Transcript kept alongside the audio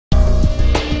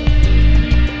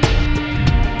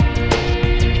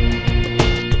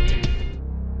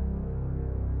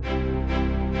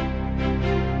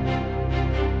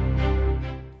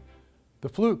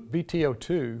Fluke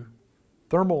VT02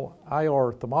 thermal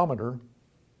IR thermometer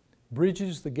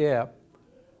bridges the gap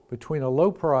between a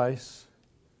low price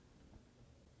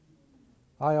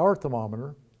IR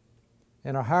thermometer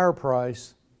and a higher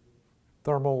price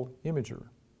thermal imager.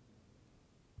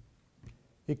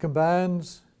 It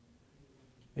combines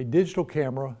a digital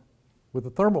camera with a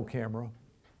thermal camera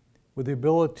with the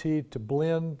ability to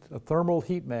blend a thermal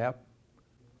heat map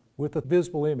with a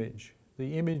visible image.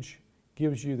 The image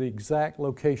gives you the exact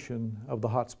location of the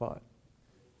hotspot.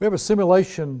 We have a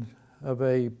simulation of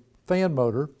a fan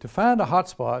motor. To find a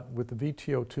hotspot with the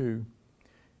VT02,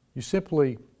 you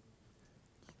simply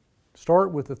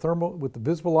start with the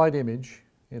visible light image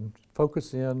and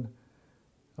focus in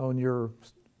on your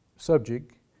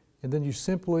subject, and then you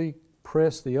simply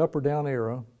press the up or down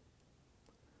arrow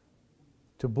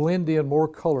to blend in more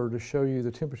color to show you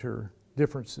the temperature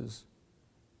differences,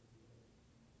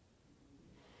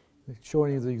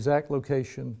 showing you the exact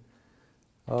location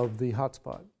of the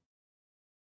hotspot.